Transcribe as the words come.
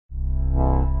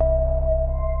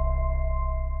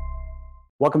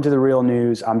Welcome to The Real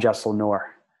News. I'm Jessel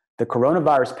Noor. The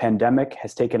coronavirus pandemic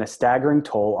has taken a staggering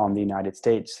toll on the United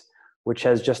States, which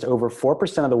has just over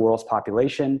 4% of the world's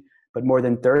population, but more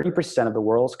than 30% of the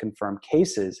world's confirmed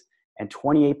cases and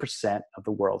 28% of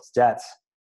the world's deaths.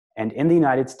 And in the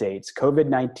United States,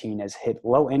 COVID-19 has hit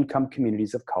low-income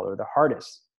communities of color the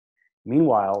hardest.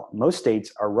 Meanwhile, most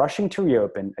states are rushing to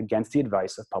reopen against the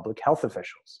advice of public health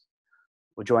officials.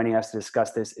 Well, joining us to discuss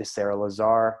this is Sarah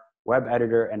Lazare, web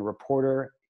editor and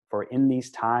reporter for In These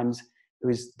Times, who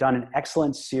has done an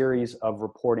excellent series of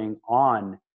reporting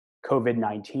on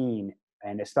COVID-19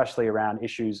 and especially around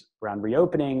issues around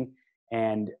reopening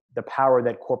and the power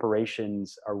that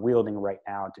corporations are wielding right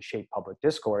now to shape public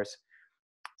discourse.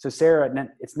 So Sarah,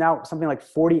 it's now something like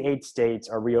 48 states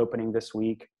are reopening this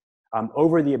week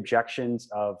over the objections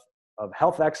of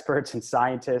health experts and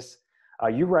scientists.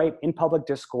 You write, in public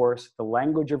discourse, the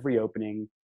language of reopening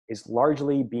is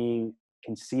largely being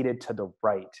conceded to the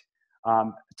right.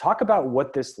 Talk about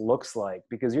what this looks like,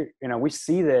 because we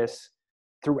see this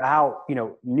throughout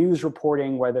news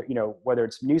reporting, whether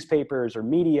it's newspapers or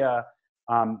media.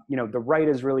 The right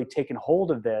has really taken hold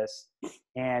of this,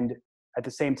 and at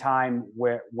the same time,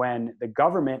 when the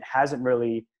government hasn't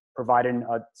really provided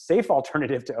a safe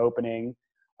alternative to opening,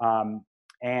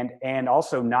 and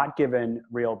also not given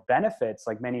real benefits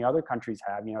like many other countries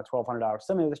have, $1,200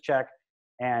 stimulus check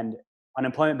and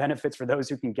unemployment benefits for those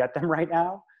who can get them right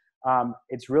now.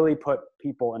 It's really put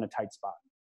people in a tight spot.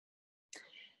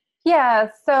 Yeah,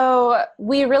 so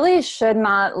we really should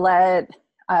not let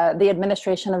the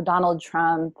administration of Donald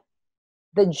Trump,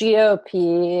 the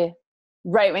GOP,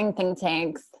 right-wing think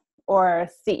tanks, or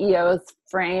CEOs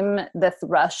frame this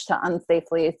rush to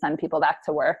unsafely send people back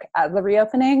to work as a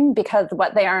reopening, because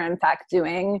what they are in fact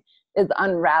doing is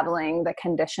unraveling the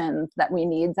conditions that we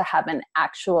need to have an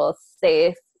actual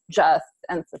safe, just,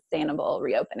 and sustainable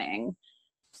reopening.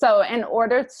 So in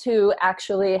order to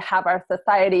actually have our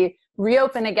society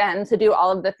reopen again to do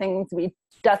all of the things we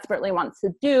desperately want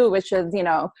to do, which is,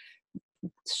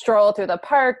 stroll through the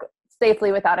park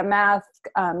safely without a mask,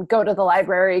 go to the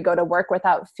library, go to work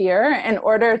without fear, in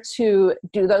order to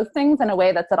do those things in a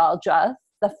way that's at all just,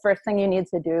 the first thing you need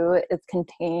to do is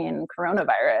contain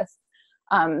coronavirus.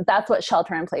 That's what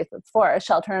shelter in place is for.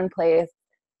 Shelter in place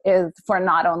is for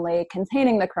not only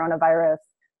containing the coronavirus,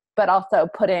 but also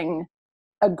putting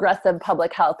aggressive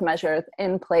public health measures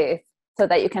in place so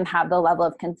that you can have the level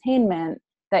of containment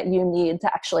that you need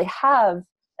to actually have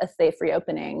a safe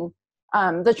reopening.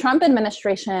 The Trump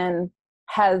administration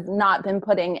has not been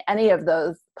putting any of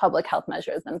those public health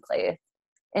measures in place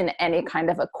in any kind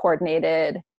of a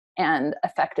coordinated and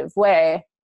effective way.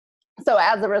 So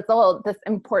as a result, this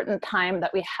important time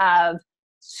that we have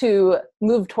to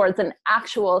move towards an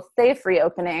actual safe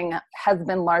reopening has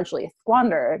been largely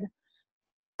squandered.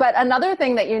 But another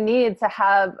thing that you need to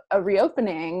have a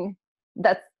reopening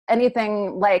that's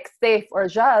anything like safe or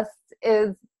just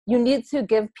is you need to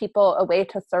give people a way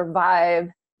to survive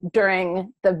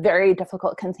during the very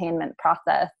difficult containment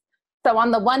process. So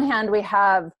on the one hand, we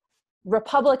have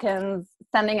Republicans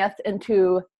sending us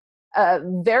into a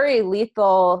very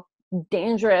lethal,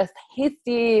 dangerous,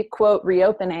 hasty, quote,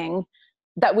 reopening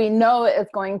that we know is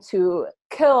going to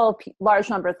kill large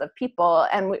numbers of people.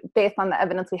 And based on the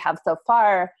evidence we have so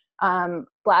far,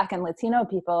 Black and Latino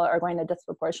people are going to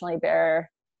disproportionately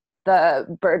bear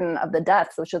the burden of the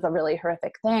deaths, which is a really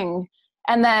horrific thing.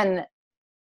 And then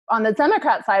on the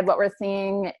Democrat side, what we're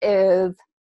seeing is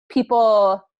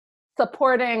people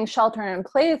supporting shelter in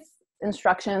place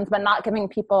instructions, but not giving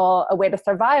people a way to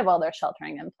survive while they're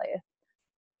sheltering in place.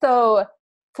 So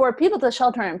for people to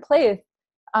shelter in place,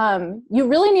 you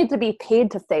really need to be paid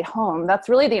to stay home. That's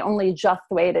really the only just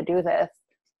way to do this.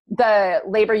 The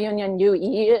labor union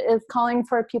UE is calling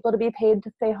for people to be paid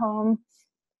to stay home.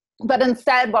 But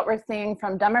instead, what we're seeing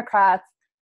from Democrats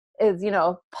is,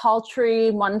 paltry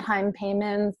one-time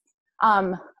payments,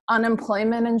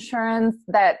 unemployment insurance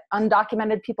that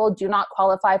undocumented people do not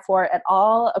qualify for at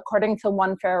all. According to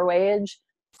One Fair Wage,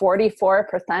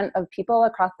 44% of people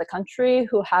across the country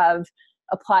who have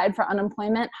applied for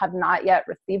unemployment have not yet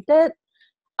received it.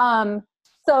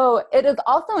 So it is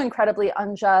also incredibly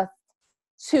unjust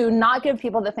to not give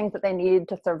people the things that they need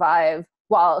to survive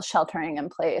while sheltering in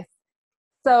place.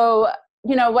 So,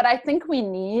 what I think we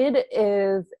need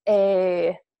is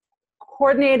a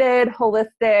coordinated,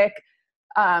 holistic,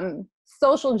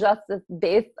 social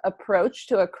justice-based approach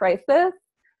to a crisis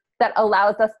that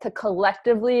allows us to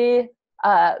collectively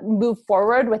move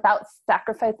forward without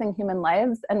sacrificing human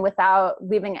lives and without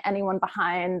leaving anyone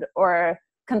behind or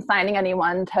consigning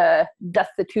anyone to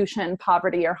destitution,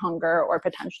 poverty, or hunger, or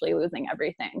potentially losing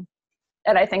everything.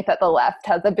 And I think that the left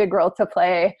has a big role to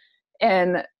play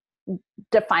in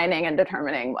defining and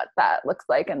determining what that looks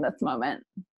like in this moment.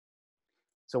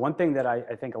 So one thing that I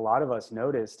think a lot of us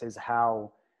noticed is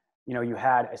how, you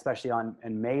had, especially on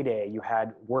May Day, you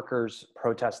had workers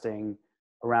protesting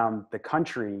around the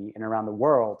country and around the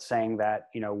world saying that,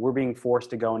 we're being forced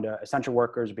to go into, essential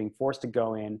workers being forced to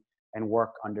go in and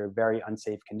work under very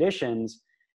unsafe conditions.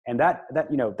 And that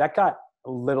got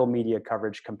little media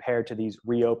coverage compared to these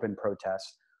reopen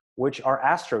protests, which are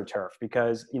astroturf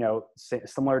because,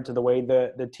 similar to the way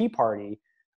the Tea Party,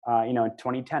 in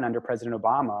 2010 under President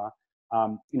Obama,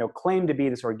 claimed to be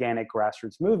this organic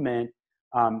grassroots movement.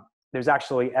 There's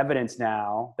actually evidence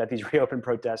now that these reopen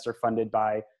protests are funded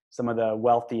by some of the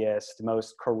wealthiest,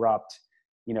 most corrupt,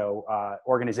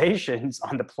 organizations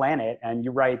on the planet. And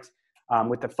you write,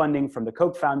 with the funding from the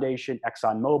Koch Foundation,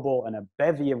 ExxonMobil, and a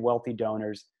bevy of wealthy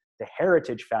donors, the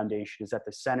Heritage Foundation is at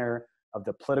the center of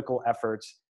the political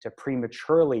efforts to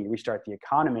prematurely restart the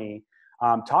economy.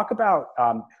 Talk about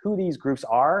who these groups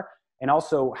are and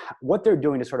also what they're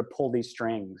doing to sort of pull these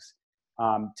strings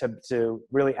to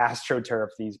really astroturf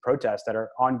these protests that are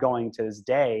ongoing to this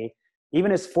day.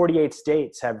 Even as 48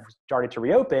 states have started to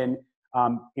reopen,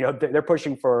 they're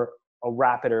pushing for a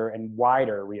rapider and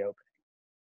wider reopening.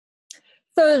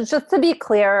 So just to be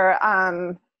clear,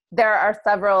 there are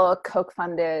several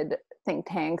Koch-funded think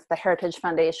tanks, the Heritage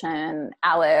Foundation,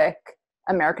 ALEC,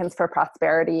 Americans for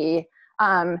Prosperity.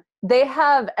 They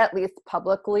have at least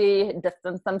publicly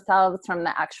distanced themselves from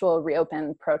the actual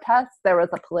reopen protests. There was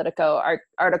a Politico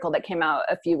article that came out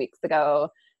a few weeks ago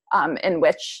in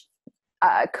which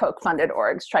Koch-funded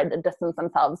orgs tried to distance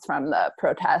themselves from the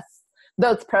protests.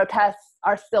 Those protests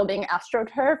are still being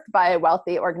astroturfed by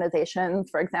wealthy organizations.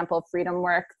 For example,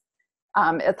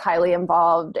 FreedomWorks is highly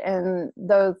involved in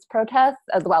those protests,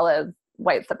 as well as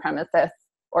white supremacist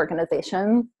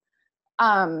organizations.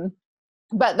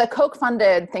 But the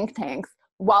Koch-funded think tanks,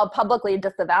 while publicly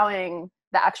disavowing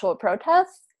the actual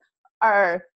protests,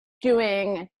 are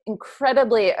doing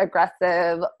incredibly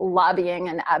aggressive lobbying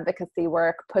and advocacy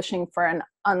work, pushing for an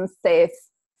unsafe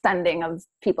sending of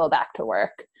people back to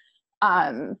work.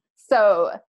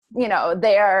 So,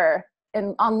 they are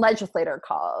on legislator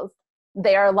calls,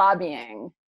 they are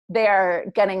lobbying, they are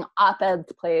getting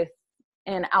op-eds placed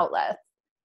in outlets.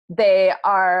 They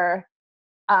are,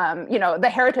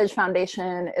 the Heritage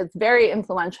Foundation is very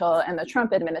influential in the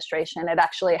Trump administration. It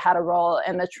actually had a role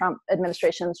in the Trump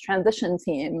administration's transition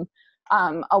team,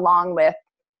 along with,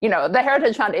 the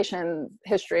Heritage Foundation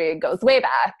history goes way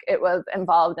back. It was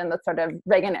involved in the sort of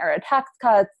Reagan-era tax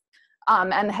cuts,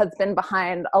 and has been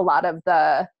behind a lot of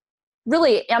the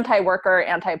really anti-worker,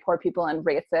 anti-poor people, and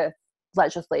racist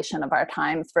legislation of our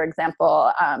times. For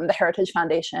example, the Heritage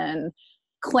Foundation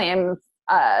claims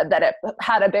that it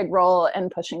had a big role in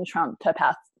pushing Trump to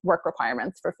pass work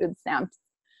requirements for food stamps.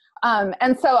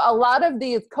 And so a lot of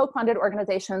these co-funded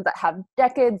organizations that have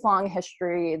decades-long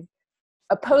histories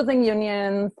opposing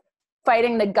unions,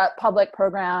 fighting the gut public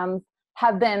programs,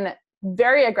 have been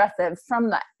very aggressive from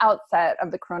the outset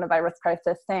of the coronavirus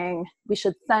crisis, saying we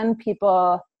should send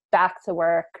people back to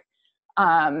work,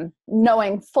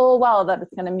 knowing full well that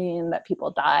it's going to mean that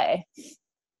people die.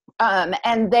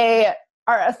 And they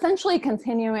are essentially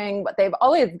continuing what they've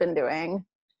always been doing,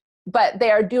 but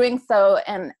they are doing so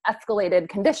in escalated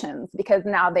conditions because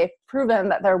now they've proven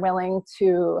that they're willing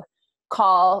to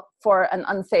call for an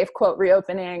unsafe, quote,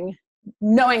 reopening,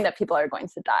 knowing that people are going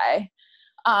to die.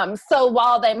 So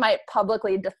while they might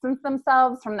publicly distance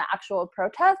themselves from the actual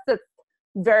protests, it's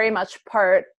very much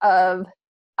part of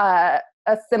a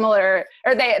similar,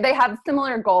 or they have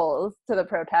similar goals to the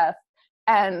protests.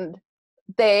 And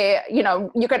they,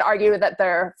 you could argue that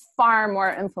they're far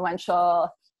more influential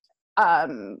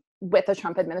with the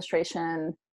Trump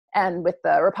administration and with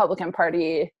the Republican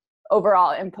Party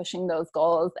overall in pushing those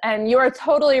goals. And you are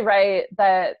totally right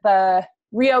that the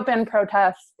reopen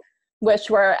protests, which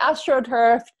were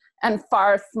astroturfed and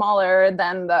far smaller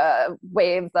than the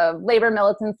waves of labor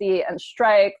militancy and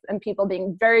strikes and people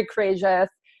being very courageous,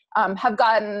 have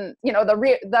gotten,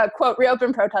 the quote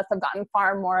reopen protests have gotten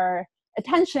far more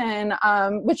attention,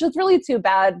 which is really too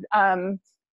bad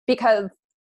because,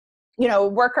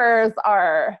 workers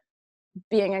are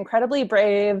being incredibly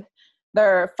brave.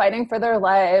 They're fighting for their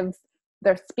lives.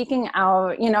 They're speaking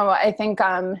out. I think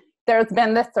there's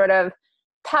been this sort of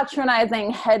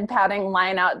patronizing, head-patting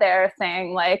line out there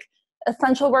saying, like,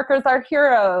 essential workers are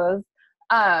heroes.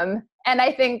 And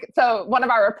I think, so one of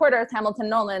our reporters, Hamilton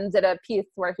Nolan, did a piece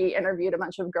where he interviewed a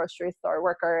bunch of grocery store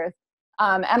workers.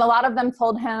 And a lot of them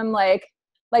told him, like,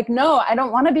 no, I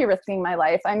don't want to be risking my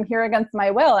life. I'm here against my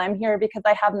will. I'm here because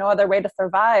I have no other way to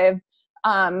survive.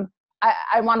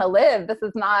 I want to live. This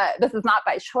is not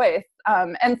by choice.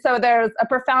 And so there's a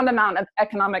profound amount of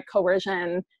economic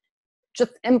coercion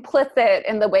just implicit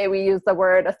in the way we use the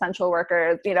word essential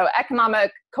workers,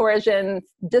 economic coercion,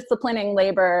 disciplining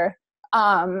labor.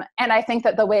 And I think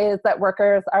that the ways that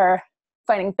workers are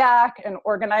fighting back and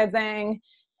organizing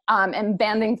and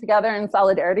banding together in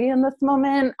solidarity in this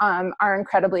moment are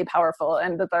incredibly powerful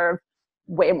and deserve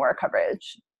way more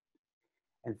coverage.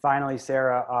 And finally,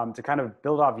 Sarah, to kind of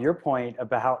build off your point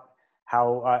about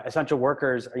how essential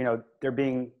workers, they're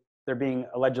being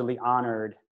allegedly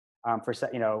honored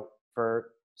for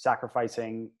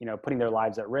sacrificing, putting their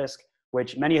lives at risk,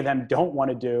 which many of them don't want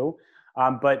to do.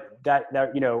 But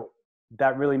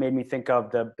that really made me think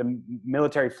of the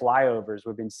military flyovers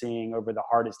we've been seeing over the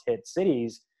hardest hit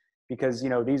cities, because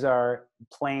these are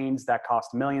planes that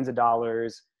cost millions of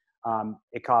dollars.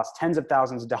 It costs tens of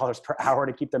thousands of dollars per hour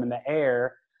to keep them in the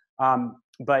air.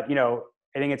 But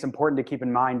I think it's important to keep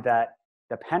in mind that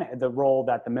the role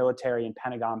that the military and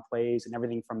Pentagon plays, and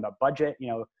everything from the budget,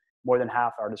 more than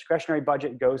half our discretionary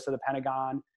budget goes to the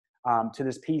Pentagon, to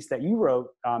this piece that you wrote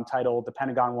titled "The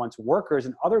Pentagon Wants Workers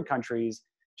in Other Countries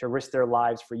to Risk Their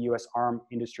Lives for U.S. Armed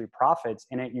Industry Profits."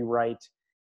 In it, you write,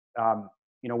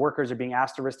 workers are being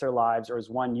asked to risk their lives, or as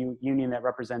one union that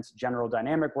represents General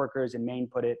Dynamic workers in Maine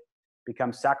put it,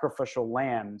 become sacrificial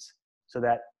lambs so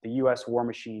that the U.S. war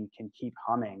machine can keep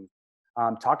humming.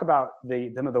 Talk about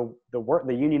the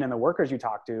union and the workers you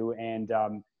talk to, and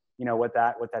what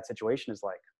that situation is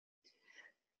like.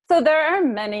 So there are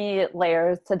many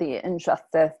layers to the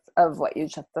injustice of what you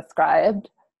just described.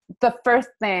 The first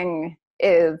thing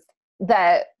is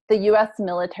that the U.S.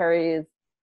 military's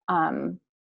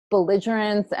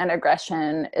belligerence and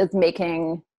aggression is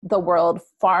making the world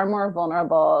far more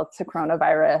vulnerable to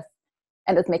coronavirus,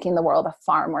 and is making the world a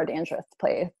far more dangerous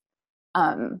place.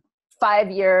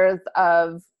 5 years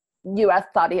of U.S.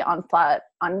 Saudi onslaught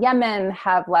on Yemen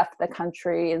have left the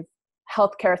country's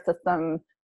healthcare system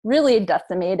really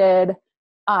decimated.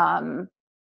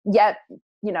 Yet,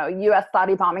 U.S.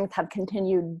 Saudi bombings have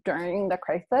continued during the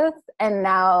crisis, and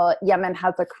now Yemen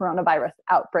has a coronavirus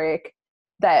outbreak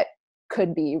that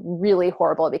could be really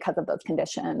horrible because of those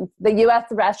conditions. The U.S.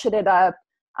 ratcheted up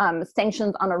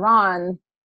sanctions on Iran,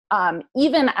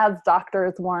 even as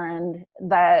doctors warned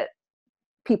that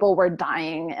people were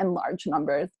dying in large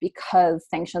numbers because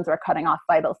sanctions were cutting off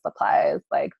vital supplies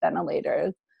like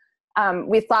ventilators.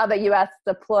 We saw the U.S.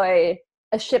 deploy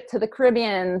a ship to the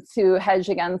Caribbean to hedge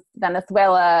against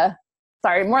Venezuela.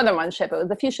 Sorry, more than one ship, it was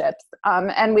a few ships.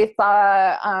 And we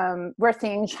saw, we're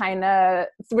seeing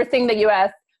the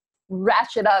U.S.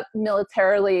 ratchet up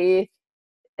militarily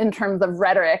in terms of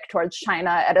rhetoric towards China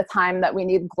at a time that we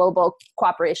need global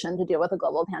cooperation to deal with a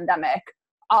global pandemic.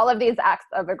 All of these acts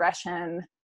of aggression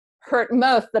hurt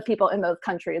most the people in those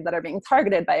countries that are being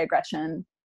targeted by aggression,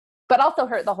 but also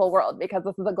hurt the whole world because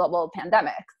this is a global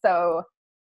pandemic. So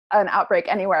an outbreak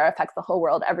anywhere affects the whole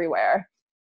world everywhere.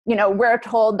 We're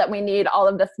told that we need all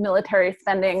of this military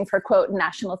spending for, quote,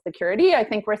 national security. I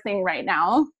think we're seeing right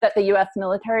now that the US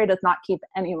military does not keep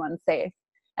anyone safe,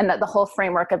 and that the whole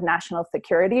framework of national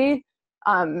security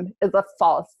is a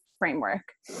false framework.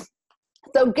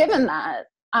 So given that,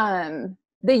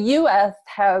 the US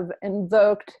have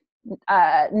invoked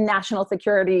national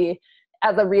security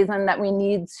as a reason that we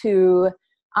need to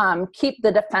keep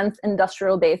the defense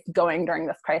industrial base going during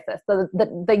this crisis. So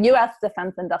the US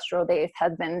defense industrial base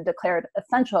has been declared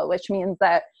essential, which means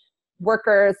that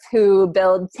workers who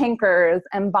build tankers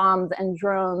and bombs and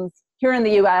drones here in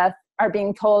the US are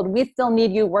being told, we still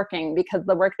need you working because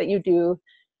the work that you do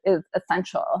is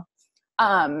essential.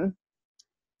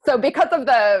 So because of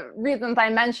the reasons I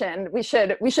mentioned, we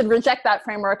should reject that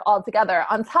framework altogether.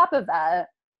 On top of that,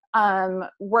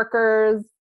 workers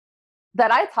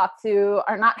that I talk to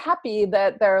are not happy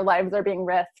that their lives are being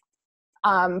risked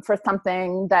for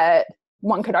something that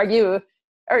one could argue,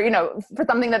 or for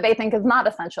something that they think is not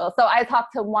essential. So I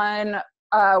talked to one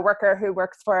worker who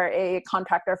works for a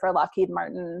contractor for Lockheed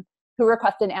Martin who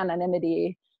requested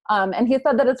anonymity. And he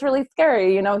said that it's really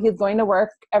scary. He's going to work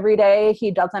every day.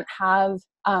 He doesn't have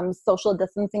social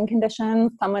distancing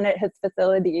conditions. Someone at his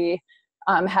facility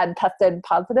had tested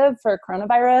positive for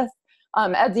coronavirus.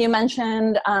 As you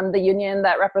mentioned, the union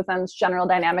that represents General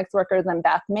Dynamics workers in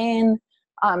Bath, Maine,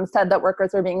 said that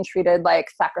workers are being treated like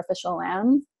sacrificial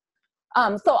lambs.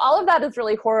 So all of that is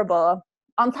really horrible.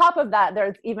 On top of that,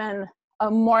 there's even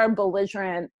a more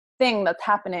belligerent thing that's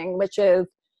happening, which is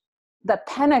the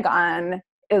Pentagon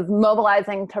is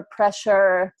mobilizing to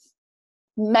pressure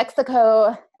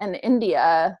Mexico and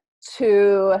India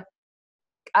to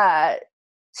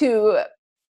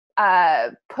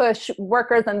push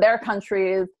workers in their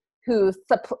countries who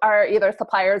are either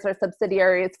suppliers or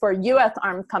subsidiaries for US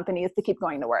arms companies to keep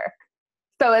going to work.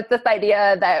 So it's this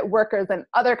idea that workers in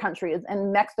other countries,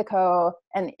 in Mexico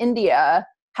and India,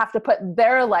 have to put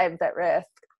their lives at risk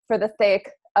for the sake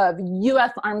of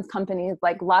US arms companies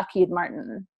like Lockheed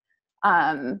Martin.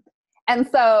 And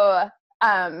so,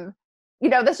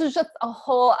 this is just a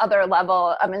whole other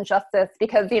level of injustice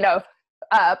because,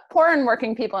 poor and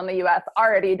working people in the US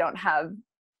already don't have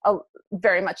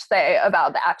very much say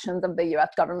about the actions of the US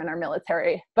government or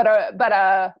military, but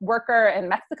a worker in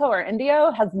Mexico or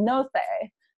India has no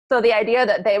say. So the idea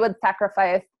that they would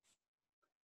sacrifice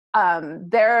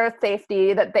their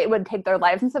safety, that they would take their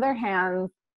lives into their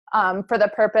hands for the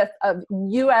purpose of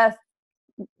US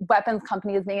weapons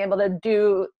companies being able to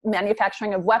do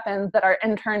manufacturing of weapons that are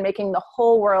in turn making the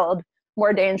whole world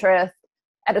more dangerous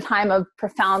at a time of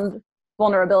profound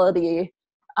vulnerability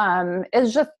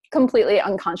is just completely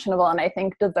unconscionable, and I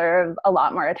think deserves a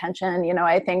lot more attention.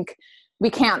 I think we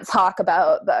can't talk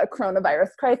about the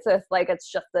coronavirus crisis like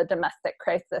it's just a domestic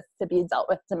crisis to be dealt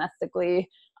with domestically.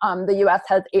 The US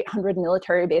has 800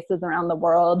 military bases around the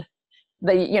world.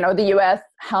 The US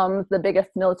helms the biggest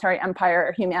military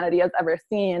empire humanity has ever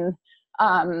seen.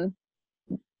 That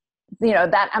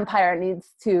empire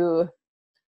needs to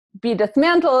be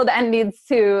dismantled and needs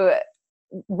to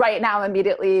right now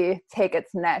immediately take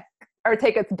its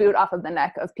boot off of the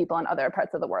neck of people in other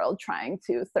parts of the world trying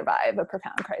to survive a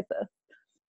profound crisis.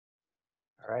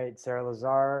 All right, Sarah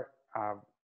Lazare,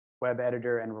 web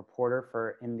editor and reporter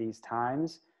for In These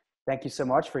Times. Thank you so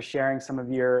much for sharing some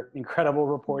of your incredible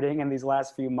reporting in these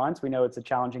last few months. We know it's a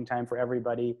challenging time for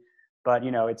everybody, but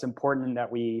it's important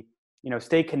that we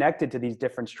stay connected to these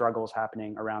different struggles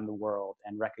happening around the world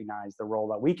and recognize the role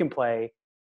that we can play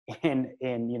in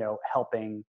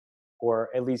helping, or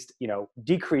at least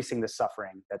decreasing the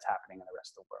suffering that's happening in the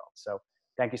rest of the world. So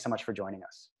thank you so much for joining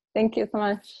us. Thank you so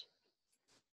much.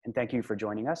 And thank you for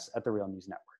joining us at the Real News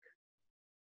Network.